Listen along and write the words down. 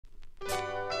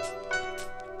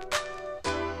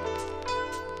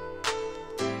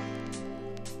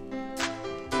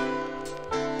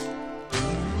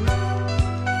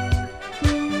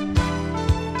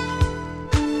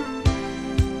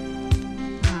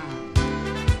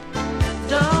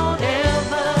Don't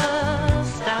ever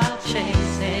stop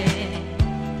chasing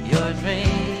your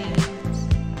dreams.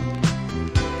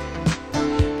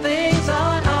 Things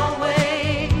aren't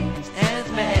always as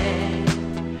bad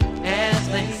as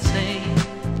they seem.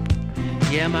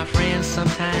 Yeah, my friends,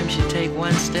 sometimes you take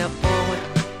one step forward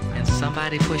and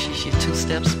somebody pushes you 2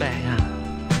 steps back, huh?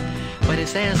 But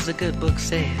it's as the good book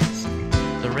says,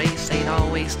 the race ain't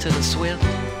always to the swift,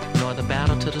 nor the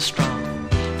battle to the strong.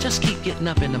 Just keep getting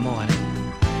up in the morning.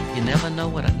 You never know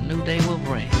what a new day will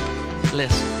bring.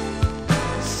 Listen.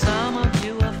 Some of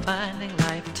you are finding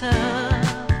life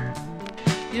tough.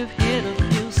 You've hit a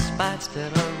few spots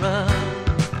that are rough.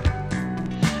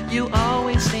 You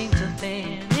always seem to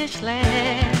finish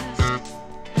last.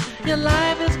 Your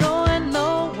life is going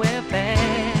nowhere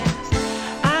fast.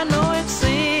 I know it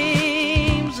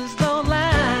seems as though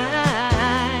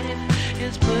life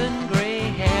is putting gray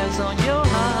hairs on your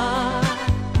heart,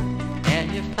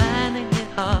 and you're finding it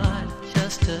hard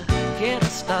just to get a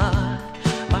start.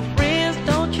 My friends,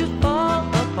 don't you fall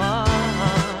apart.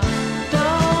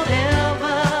 Don't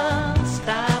ever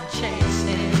stop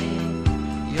chasing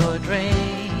your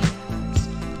dreams.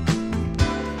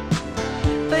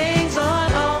 Things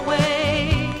aren't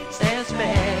always as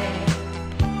bad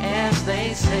as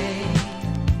they say.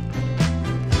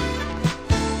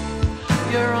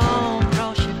 You're on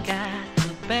cross, you've got to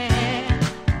bear.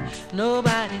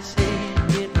 Nobody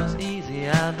said it was easy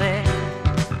out there.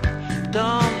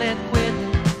 Don't let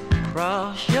quitting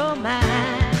cross your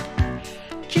mind.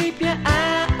 Keep your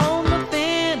eye on the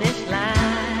finish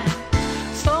line.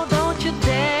 So don't you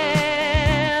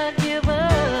dare give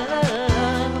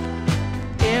up.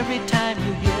 Every time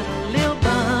you hit a little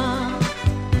bump,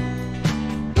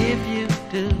 if you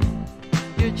do,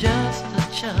 you're just a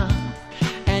chump,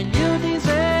 and you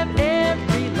deserve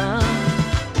every lump.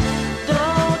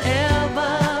 Don't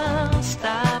ever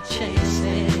stop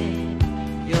chasing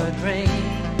your dreams.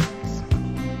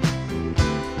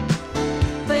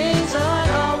 Things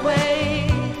aren't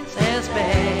always as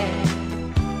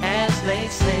bad as they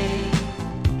say.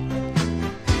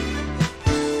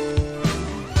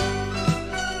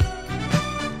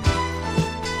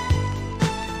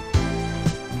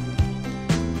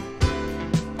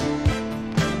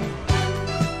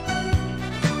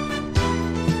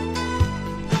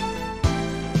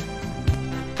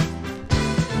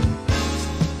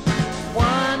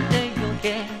 One day you'll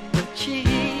get the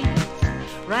cheese.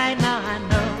 Right now I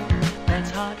know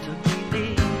that's hard to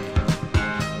believe.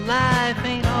 Life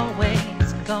ain't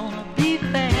always gonna be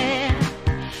fair.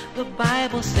 The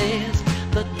Bible says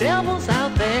the devil's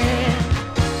out there.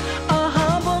 A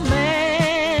humble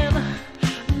man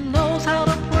knows how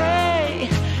to pray,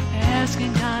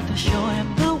 asking God to show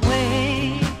him the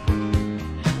way.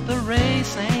 The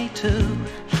race ain't to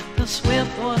the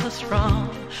swift or the strong.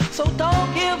 So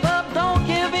don't give up, don't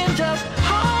give in, just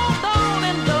hold on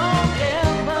and don't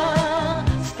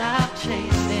ever stop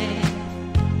chasing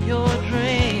your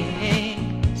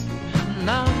dreams.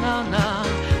 No, no, no,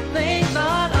 things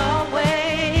aren't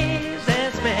always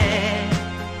as bad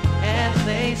as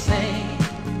they say.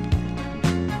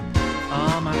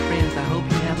 Oh, my friends, I hope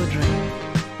you have a dream.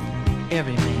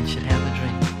 Every man should have a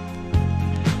dream.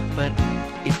 But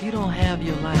if you don't have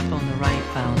your life on the right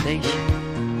foundation,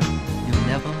 you'll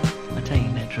never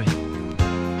attain that dream.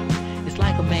 It's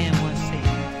like a man once said,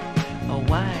 a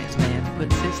wise man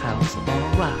puts his house on a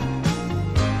rock.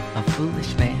 A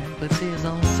foolish man puts his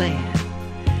on sand.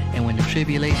 And when the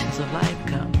tribulations of life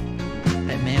come,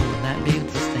 that man will not be able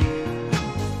to stand.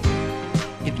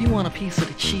 If you want a piece of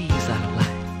the cheese out of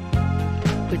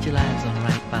life, put your lives on the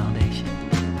right foundation.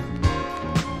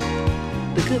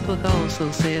 The good book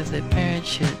also says that parents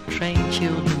should train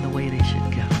children the way they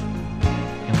should go.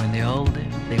 And when they're older,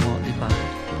 they won't depart.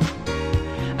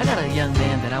 I got a young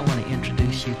man that I want to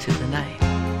introduce you to tonight.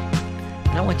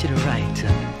 And I want you to write to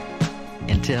me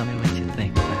and tell me what you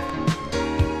think about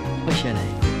it. What's your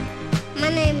name? My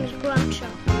name is Groucho,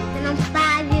 and I'm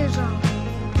 5 years old.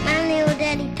 My little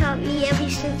daddy taught me ever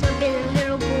since I've been a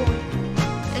little boy.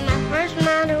 And my first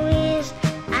motto is,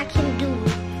 I can do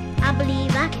it. I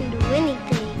believe I can do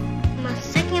anything. My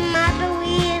second motto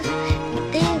is,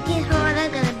 when things get hard, I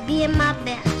gotta be at my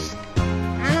best.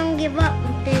 I don't give up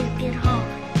when things get hard.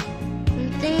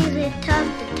 When things get tough,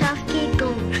 the tough get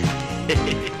going.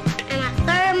 And my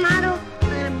third motto, I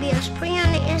gotta be a spring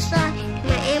on the inside and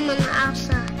an aim on the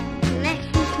outside. And that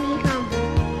keeps me humble.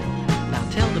 Now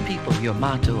tell the people your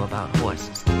motto about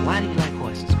horses. Why do you like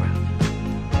horses, Groucho?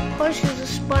 Horses are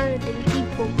smarter than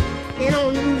people. They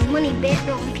don't lose money betting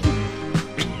on people.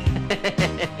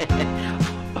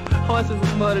 Horses are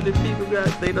smarter than people,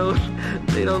 guys. They don't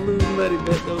lose money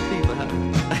betting on people, huh?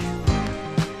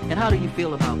 And how do you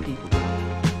feel about people?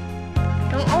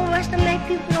 Don't overestimate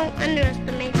people, don't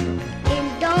underestimate them.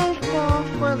 And don't fall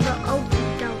for the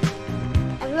okey-doke.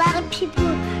 A lot of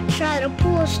people try to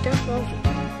pull stuff over you.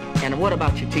 And what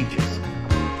about your teachers?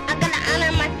 I gotta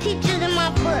honor my teachers and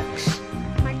my books.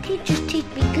 My teachers teach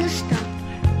me good stuff.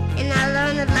 And I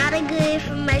learn a lot of good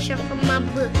information from my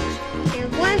books. And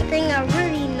one thing I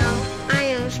really know, I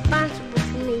am responsible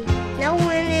for me. No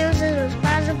one else is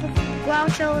responsible for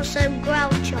Groucho except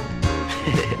Groucho.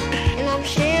 And I'm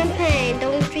champagne,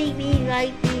 don't treat me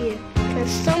like beer. Cause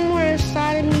somewhere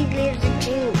inside of me lives a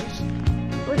genius.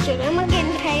 Richard, am I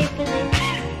getting paid for this?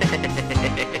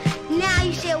 Now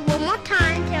you say it one more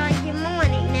time till I get my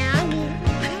money. Now I get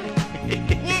it.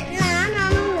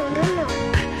 No.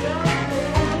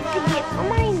 To get my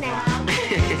money now.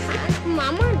 It's time for my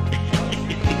money.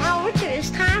 Now, Richard, it's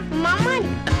time for my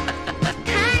money.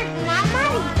 Time for my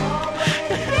money.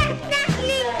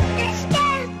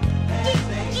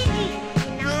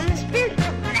 You know, I'm a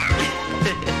spiritual.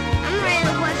 I'm ready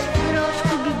to watch good old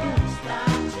Scooby-Doo.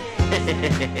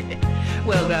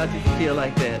 Well, Grouch, if you feel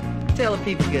like that, tell the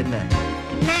people good night.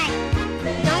 Good night.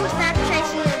 Don't stop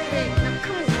chasing the dream. Now,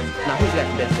 come on. Now, who's got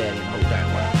the best daddy in the whole darn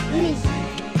world? Me.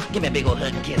 Give me a big old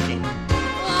hug and kiss me.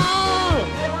 Oh!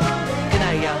 Good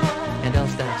night, y'all. And don't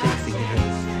stop chasing your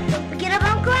dreams. Don't forget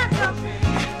about Groucho.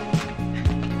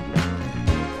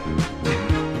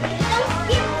 Don't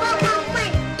forget about my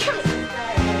money. Come on.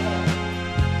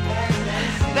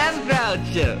 That's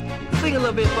Groucho. Sing a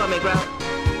little bit for me, Grouch.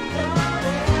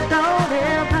 Don't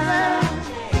ever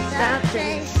stop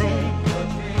chasing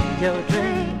your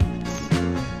dreams.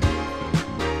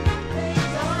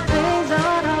 Things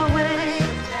aren't always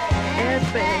as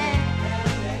bad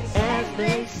as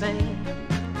they say.